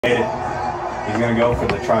He's gonna go for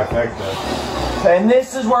the trifecta. And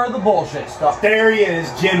this is where the bullshit starts. There he is,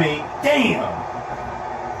 Jimmy. Damn!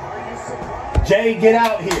 Jay, get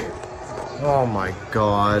out here. Oh my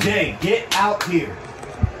God. Jay, get out here.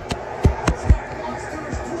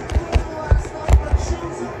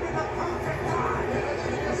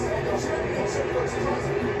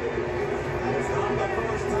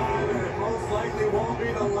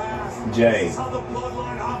 Jay.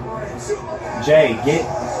 Jay, get.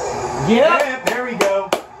 Yeah, there we go.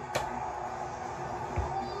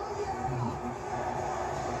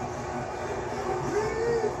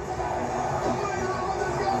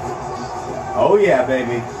 Oh yeah,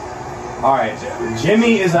 baby. All right,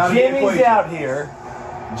 Jimmy is out of the equation. Jimmy's out here.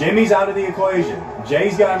 Jimmy's out of the equation.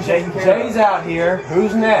 Jay's got him taken care of. Jay's out here.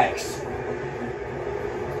 Who's next?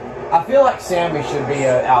 I feel like Sammy should be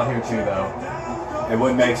out here too, though. It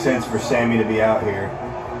wouldn't make sense for Sammy to be out here.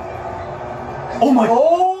 Oh my!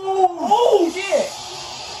 Oh shit!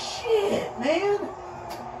 Shit, man!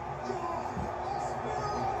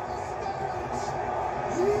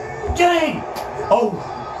 Dang! Oh!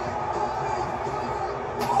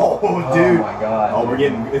 Oh, dude! Oh my God! Oh,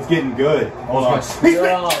 it's getting good. Hold on.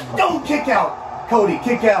 Don't kick out, Cody.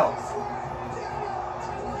 Kick out.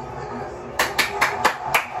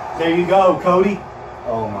 There you go, Cody.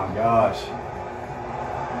 Oh my gosh.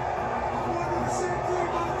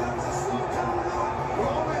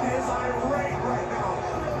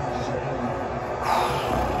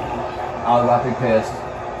 I was about to be pissed.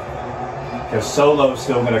 Because Solo's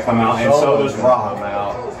still going to come out, and so does Rock.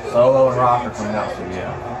 Solo and Rock are coming out too,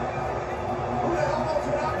 yeah.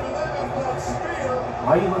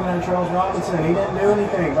 Why are you looking at Charles Robinson? He didn't do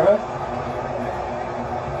anything, bro.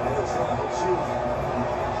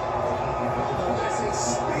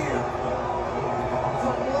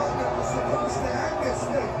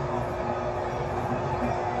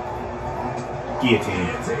 Guillotine.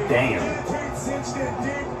 Damn.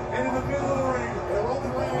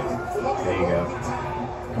 There you go.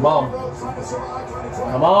 Come on.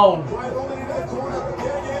 Come on.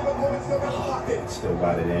 Still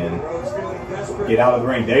got it in. Get out of the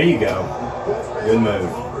ring. There you go. Good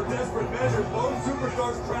move. That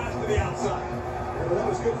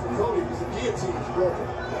was good for Cody because the guillotine is broken.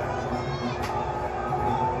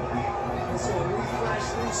 So a refresh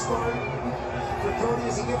restart for Cody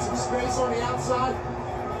as he gets some space on the outside.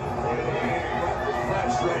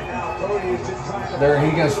 There,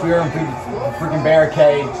 he's gonna spear him through the freaking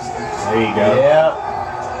barricade. There you go. Yep.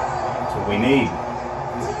 That's what we need.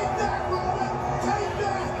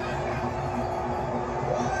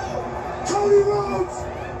 Cody Rhodes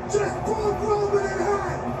just broke Roman in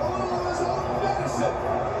half. Along with his own medicine.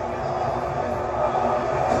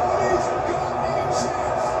 Cody's got a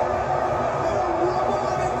chance.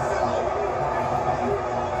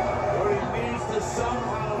 Cody needs to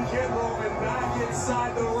somehow get Roman back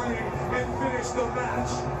inside the ring and finish the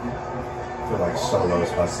match. I feel like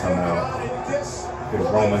Solo's about to come out. Because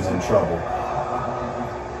Roman's in trouble.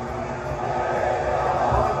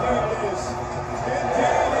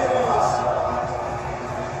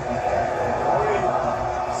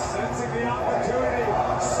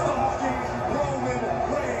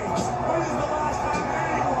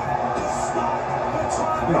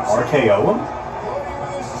 RKO him?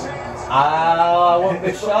 I wouldn't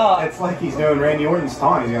be shocked. It's like he's doing Randy Orton's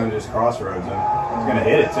taunt. He's going to just crossroads him. He's going to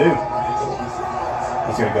hit it too.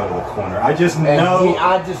 He's going to go to the corner. I just know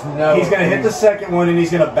he's going to hit the second one and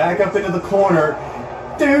he's going to back up into the corner.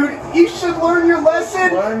 Dude, you should learn your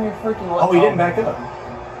lesson. Learn your freaking lesson. Oh, he didn't back up.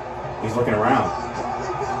 He's looking around.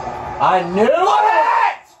 I knew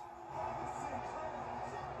it!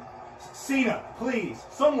 Cena, please,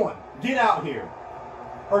 someone, get out here.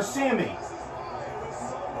 Or Sammy.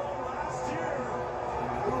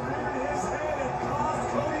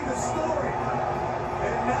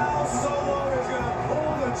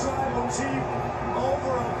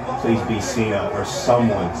 Please be Cena or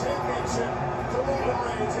someone.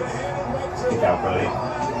 Get out, buddy.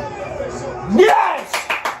 Yes!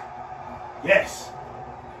 Yes!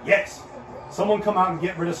 Yes! Someone come out and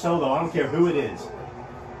get rid of Solo. I don't care who it is.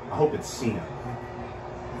 I hope it's Cena.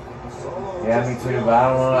 Yeah, me too, but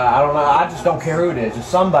I don't know. I just don't care who it is. Just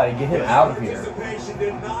somebody get him out of here. Oh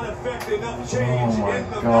my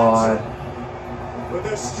God. With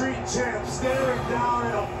the street champ staring down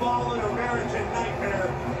at a fallen American nightmare.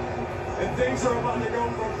 And things are about to go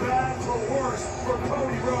from bad to worse for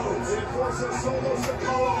Cody Rhodes. And of course, there's Solo's to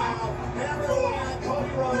call out. Hammer at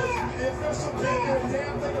Cody Rhodes. The official can't do a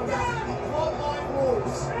damn thing about it. Bloodline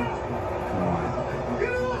rules. Come on.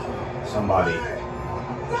 Somebody.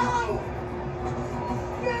 No!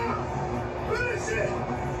 Now! Finish it!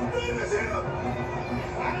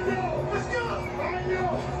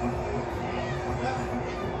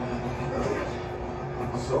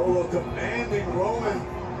 Solo commanding Roman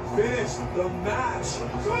finish the match.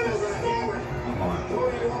 Solo's gonna hammer it.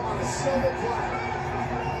 Cody on a solo plaque.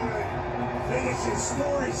 Finishing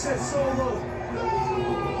story, says Solo.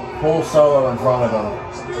 Pull Solo in front of him.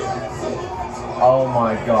 Oh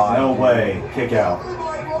my God. No way. Kick out.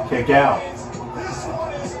 Kick out.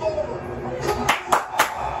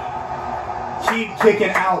 Keep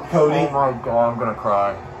kicking out, Cody. Oh my God, I'm gonna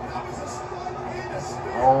cry.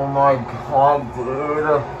 Oh my God,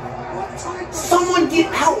 dude. Someone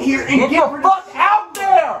get out here and Get the fuck out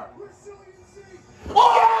there!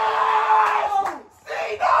 Oh!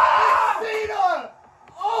 Cena! Cena!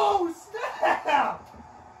 Oh, snap!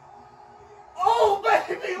 Oh,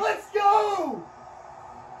 baby, let's go!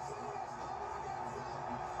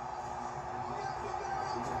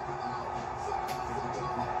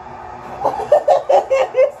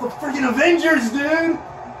 It's the freaking Avengers, dude!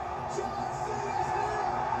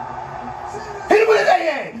 Hit him with an AA!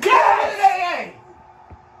 Yes! Hit an AA!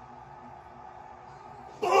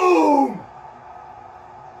 Boom!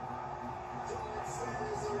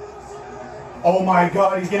 Oh my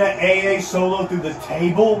God, he's gonna AA Solo through the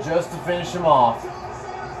table? Just to finish him off.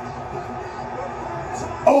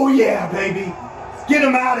 Oh yeah, baby! Get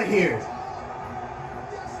him out of here!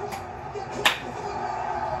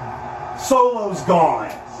 Solo's gone.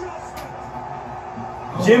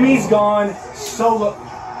 Jimmy's gone. Solo.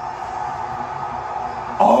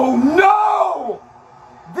 Oh no!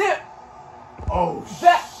 Oh,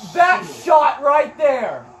 that shot right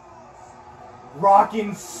there.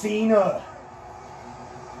 Rockin' Cena.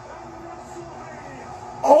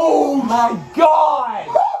 Oh My God!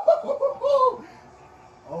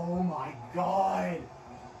 Oh my God.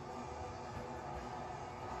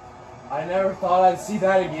 I never thought I'd see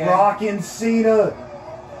that again. Rockin' Cena.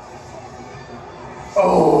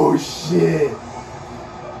 Oh shit.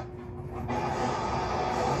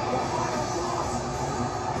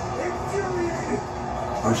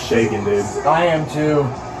 I'm shaking, dude. I am too.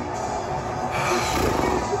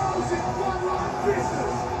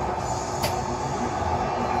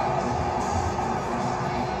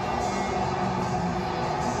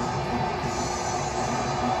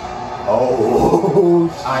 Oh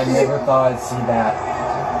shit. I never thought I'd see that.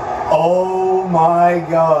 Oh my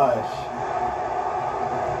gosh.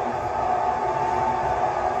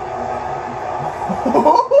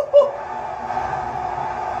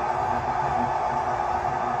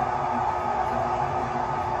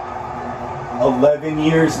 "11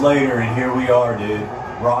 years later, and here we are, dude.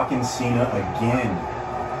 Rockin' Cena again."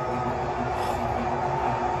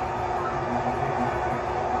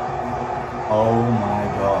 Oh my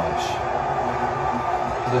gosh.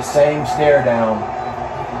 The same stare down.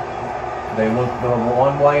 They look the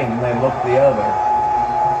one way and then they look the other.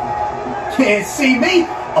 Can't see me?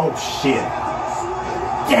 Oh shit.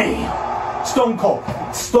 Damn. Stone Cold.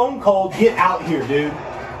 Stone Cold, get out here, dude.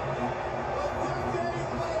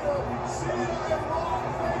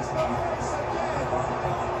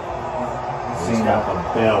 Cena got the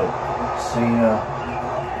belt. Cena.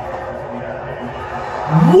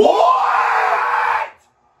 What?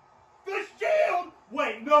 The Shield?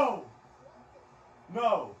 Wait, no.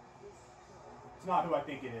 No. It's not who I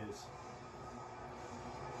think it is.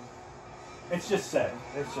 It's just Seth.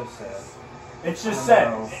 It's just Seth. It's just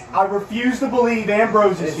Seth. I refuse to believe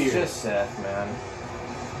Ambrose is here. It's just Seth, man.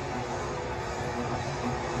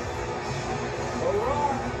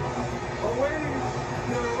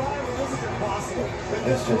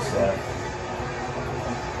 It's just Seth.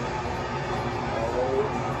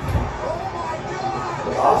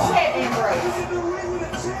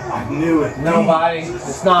 I knew it. Nobody.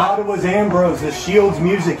 It's not. I thought it was Ambrose. The Shield's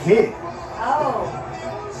music hit. Oh.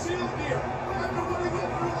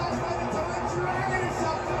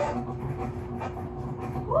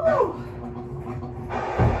 Woo.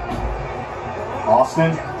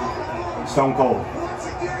 Austin. Stone Cold.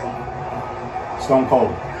 Stone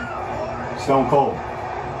Cold. Stone Cold.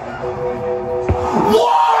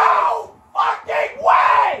 Whoa! Fucking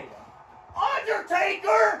way!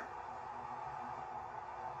 Undertaker!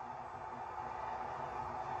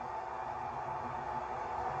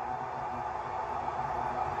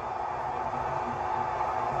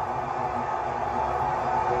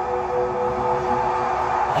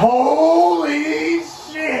 Holy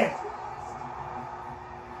shit!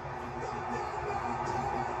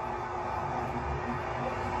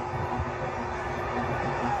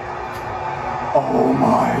 Oh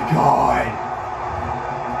my God.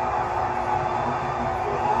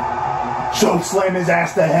 Chokeslam his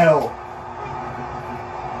ass to hell.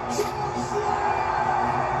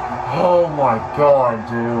 Oh my God,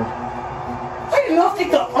 dude. I did not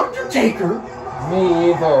think the Undertaker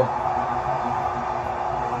Me either.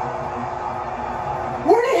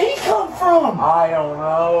 Where did he come from? I don't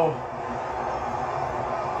know.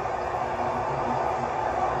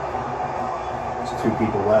 There's 2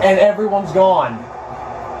 people left. And everyone's gone.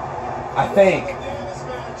 I think.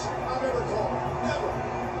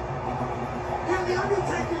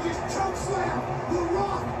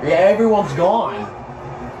 Yeah, everyone's gone.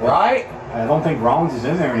 Right? I don't think Rollins is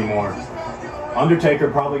in there anymore. Undertaker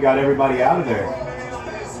probably got everybody out of there.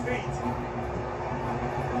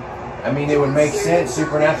 I mean, it would make sense.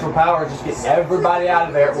 Supernatural power, just get everybody out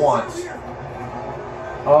of there at once.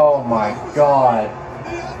 Oh my God.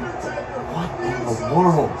 What in the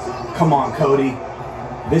world? Come on, Cody.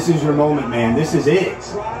 This is your moment, man. This is it.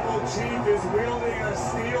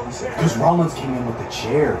 Because Rollins came in with the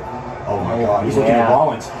chair. Oh my God. He's looking at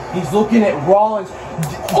Rollins. He's looking at Rollins.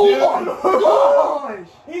 Oh my gosh!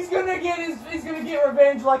 He's gonna get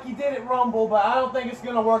revenge like he did at Rumble, but I don't think it's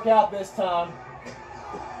gonna work out this time.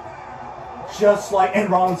 Just like, and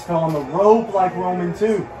Rollins fell on the rope like Roman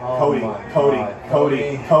too. Oh Cody, my Cody, God.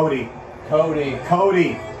 Cody, Cody, Cody.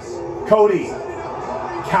 Cody, Cody,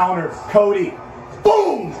 counter, Cody,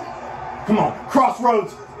 boom! Come on,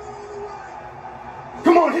 Crossroads.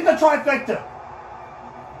 Come on, hit the trifecta.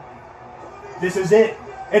 This is it.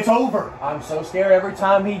 It's over. I'm so scared every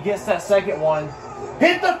time he gets that second one.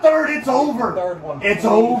 Hit the third. It's over. The third one. It's Please.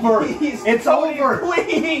 over. It's Cody, over.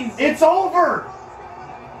 Please. It's over.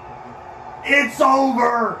 It's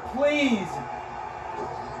over. Please.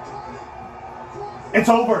 It's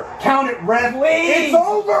over. Count it, ref. Please. It's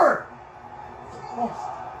over.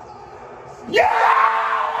 Yeah!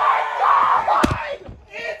 Oh my God!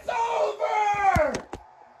 It's over.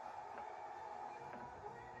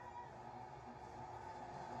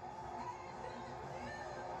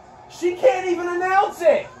 She can't even announce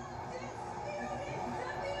it.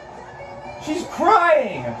 She's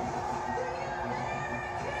crying.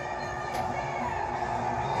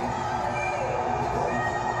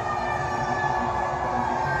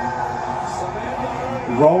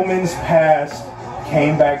 Roman's past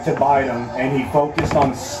came back to bite him, and he focused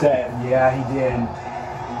on Seth. Yeah, he did.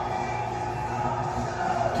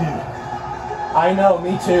 Dude. I know,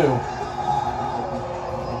 me too.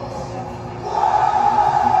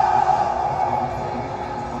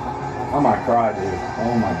 I might cry, dude.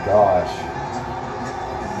 Oh my gosh.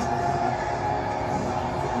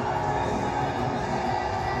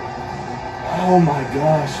 Oh my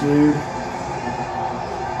gosh, dude.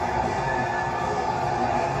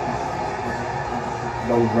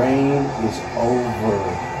 The reign is over.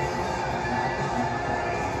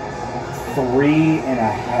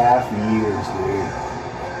 3.5 years, dude.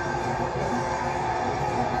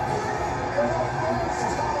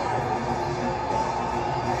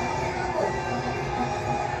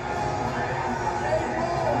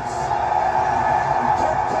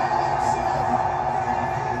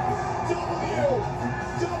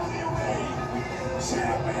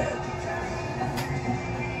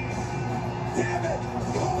 Damn it,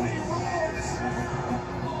 Cody Rhodes!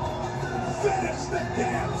 Finish the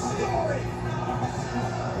damn story!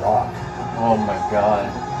 Rock. Oh my God.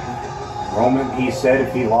 Roman, he said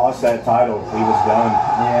if he lost that title, he was done.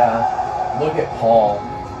 Yeah. Look at Paul.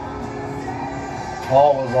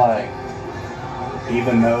 Paul was like,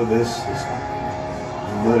 Even though this is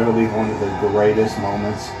literally one of the greatest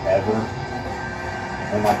moments ever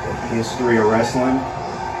in like the history of wrestling,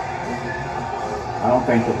 I don't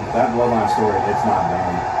think that bloodline story, it's not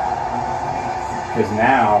done. Because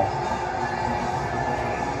now,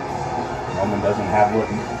 Roman doesn't have what,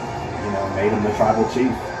 made him the tribal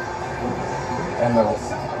chief. and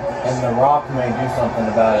the Rock may do something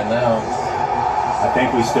about it now. I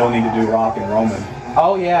think we still need to do Rock and Roman.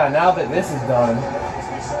 Oh yeah, now that this is done.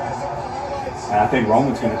 And I think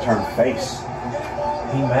Roman's going to turn face.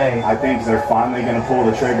 He may. I think they're finally going to pull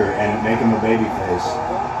the trigger and make him a babyface.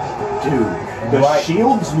 Dude, the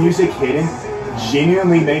Shield's music hitting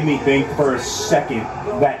genuinely made me think for a second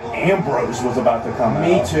that Ambrose was about to come out.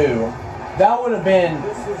 Me too. That would have been,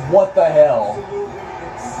 what the hell?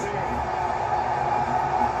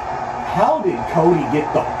 How did Cody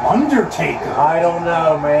get the Undertaker? I don't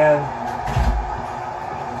know, man.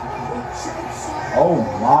 Oh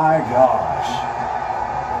my gosh.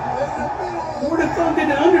 Where the fuck did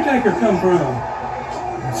the Undertaker come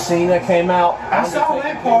from? Cena came out. I saw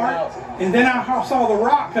that part, and then I saw The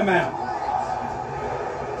Rock come out.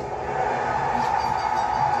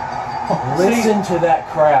 Listen to that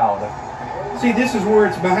crowd. See, this is where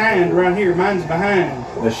it's behind, right here. Mine's behind.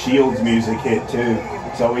 The Shield's music hit too.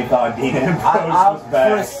 So we thought Dean Ambrose was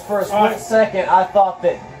back. For a split second, I thought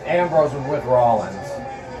that Ambrose was with Rollins.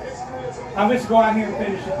 I'm just going out here and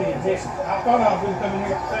finish it then. Yes. I thought I was going to come in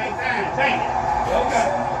here at the same time. Dang it. Okay.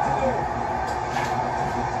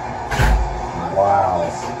 Wow.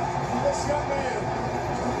 This young man,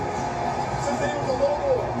 since he was a little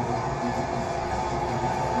boy.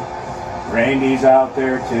 Randy's out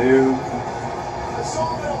there too. I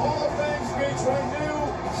saw him in a Hall of Fame speech when I knew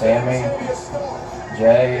Sammy, he was going to be a star.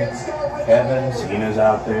 Jay, Kevin, Cena's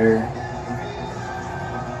out there.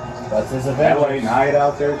 that's his LA Avengers. Knight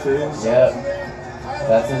out there too. Yep,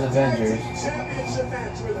 that's his Avengers. Championship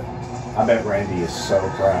match with him. I bet Randy is so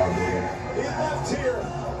proud, dude. He left here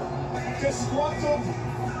disgruntled,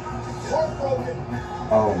 heartbroken.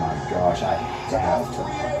 Oh my gosh, I have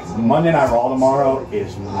to. Monday Night Raw tomorrow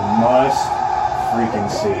is must freaking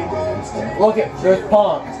see, dude. Look at, there's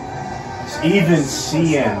Punk. Even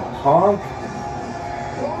CM Punk.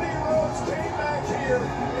 Cody Rhodes came back here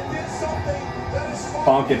and did something that is far.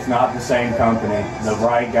 Punk, it's not the same company. The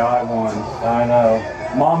right guy won. I know.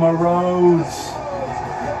 Mama Rhodes.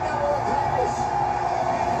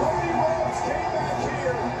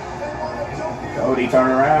 Cody,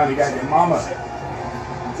 turn around. You got your mama.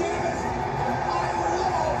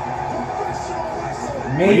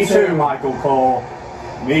 Me too, Michael Cole.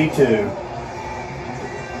 Me too.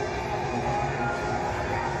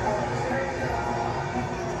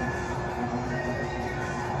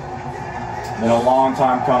 Been a long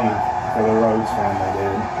time coming for the Rhodes family,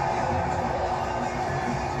 dude.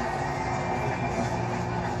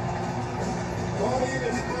 Cody and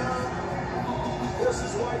his crown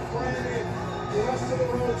versus wife Brandy and the rest of the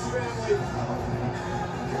Rhodes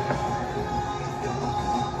family.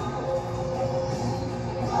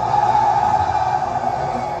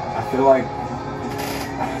 I feel like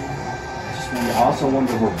I also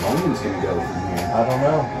wonder where Roman's gonna go from here. I don't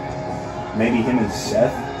know. Maybe him and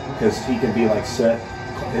Seth, because he could be like Seth.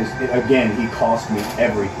 Again, he cost me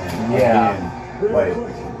everything. Yeah. Again, Real like,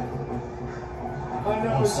 quick. I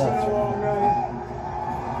know it's been a long night.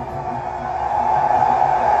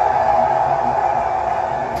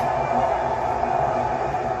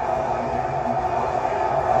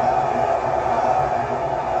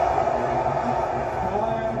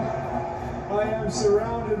 I am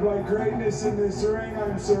surrounded by greatness in this ring.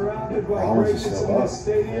 I'm surrounded by Rollins is greatness still in up. this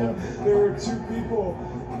stadium. There are two people.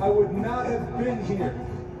 I would not have been here.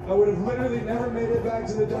 I would have literally never made it back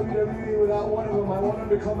to the WWE without one of them. I want him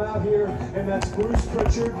to come out here, and that's Bruce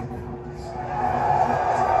Pritchard. And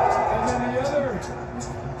then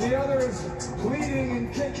the other is bleeding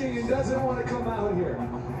and kicking and doesn't want to come out here.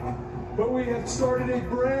 But we have started a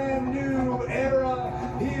brand new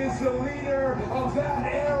era. He is the leader of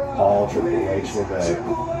that era. Paul, Triple H, we're back.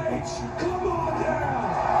 Triple H, come on down.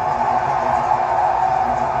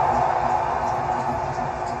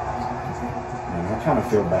 Man, I kind of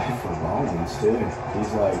feel bad for Rollins too.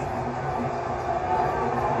 He's like,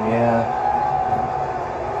 Yeah.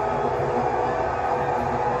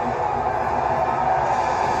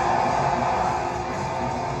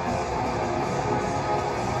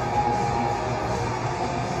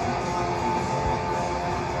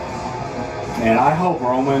 man, I hope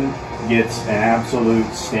Roman gets an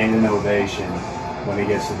absolute standing ovation when he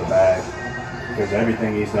gets to the bag, because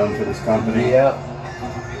everything he's done for this company. Yep.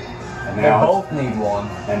 And They now, both need one.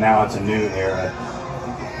 and now it's a new era.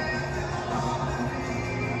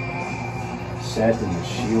 Seth in the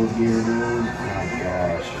Shield gear, dude. Oh my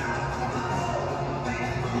gosh.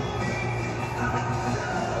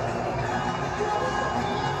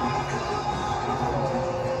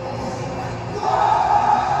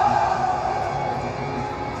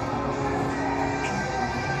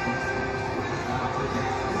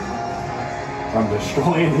 From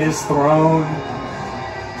destroying his throne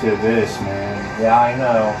to this, man. Yeah, I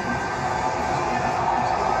know.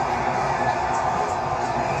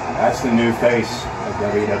 That's the new face of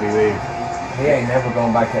WWE. He ain't never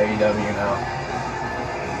going back to AEW now.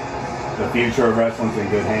 The future of wrestling's in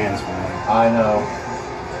good hands, man. I know.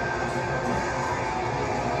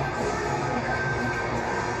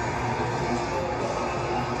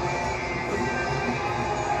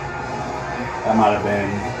 That might have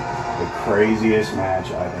been the craziest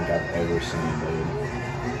match I think I've ever seen, dude.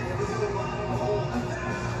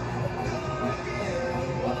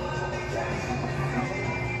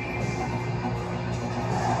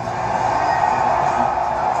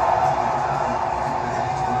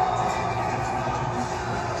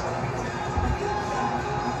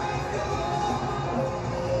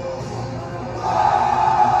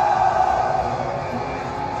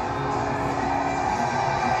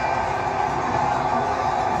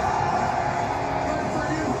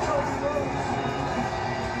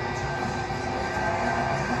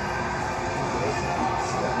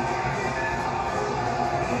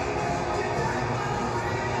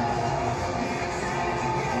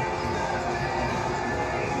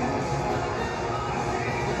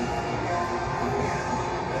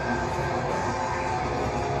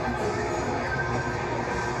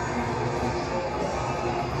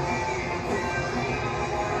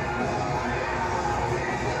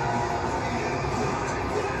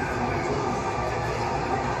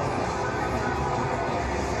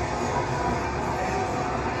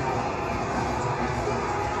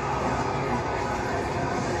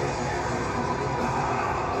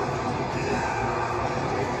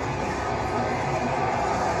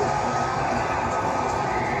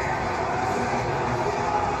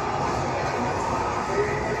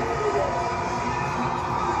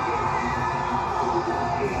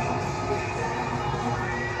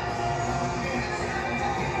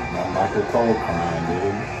 Michael Cole crying,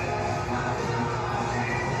 dude.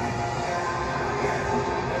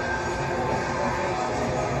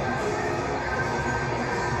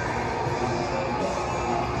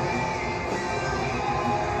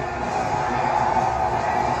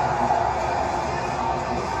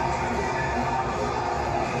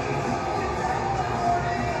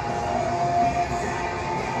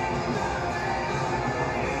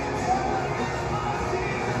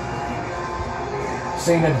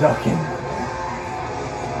 Cena ducking.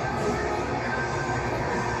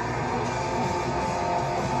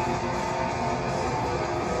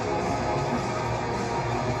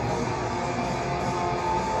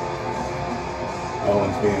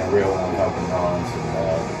 Owens being a real one helping Rollins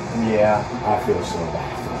and yeah. I feel so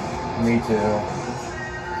bad for him. Me too.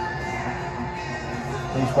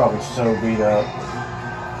 He's probably so beat up.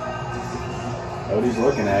 Cody's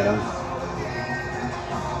looking at him.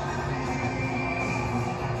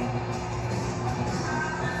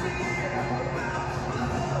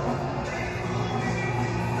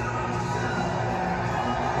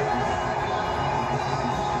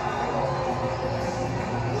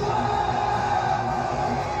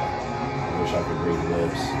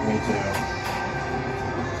 Me too.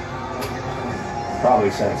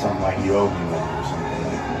 Probably said something like you owe me one or something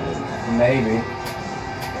like that. Maybe.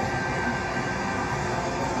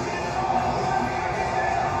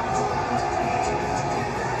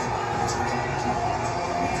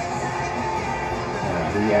 Yeah,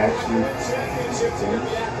 he actually Championship to get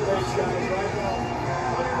the accolades, guys, right now.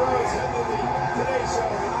 Cody Rhodes heading to the Today Show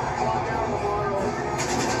at 9 o'clock hour tomorrow.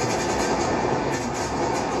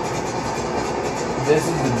 This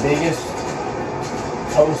is the biggest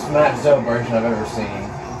post-match celebration I've ever seen.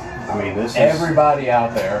 I mean, this is everybody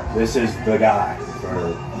out there. This is the guy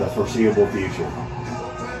for the foreseeable future.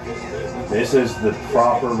 This is the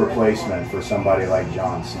proper replacement for somebody like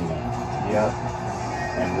John Cena. Yeah.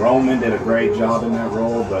 And Roman did a great job in that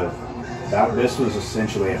role, but this was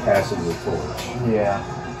essentially a passing of the torch. Yeah.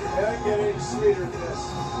 Can't get any sweeter than this.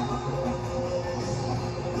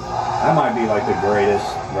 That might be like the greatest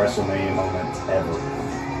WrestleMania moment ever.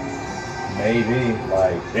 Maybe.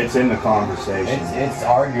 Like, it's in the conversation. It's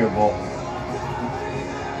arguable.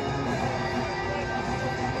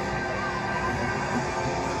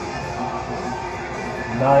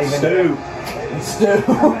 Not even Stu. Stu.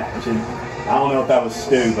 I don't know if that was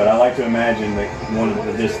Stu, but I like to imagine that one of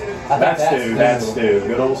the just that's Stu. That's Stu.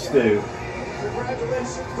 Good old Stu.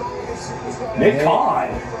 Congratulations to all the superstars. Nick Khan.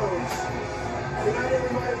 Good night,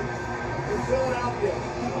 everybody. In Philadelphia.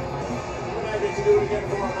 We're not get to do it again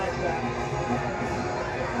for our life back.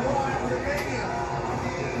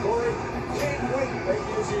 Corey, can't wait. Thank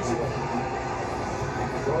you as usual.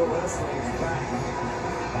 Pro wrestling is back.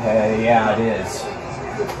 Yeah, it is.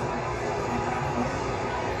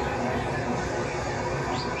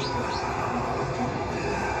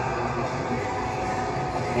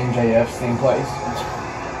 MJF's theme plays.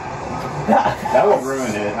 That would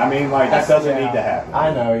ruin it. I mean, like, that doesn't need to happen.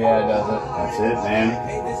 I know, yeah, it doesn't. That's it, man.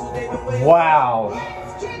 Wow.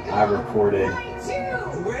 I recorded.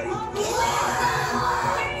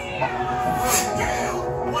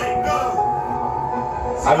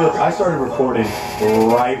 I started recording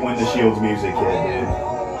right when the Shields music hit, dude.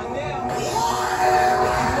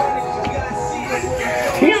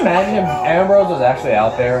 Can you imagine if Ambrose was actually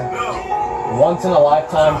out there? Once in a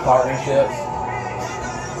lifetime partnership.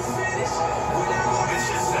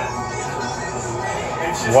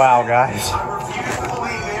 Wow, guys.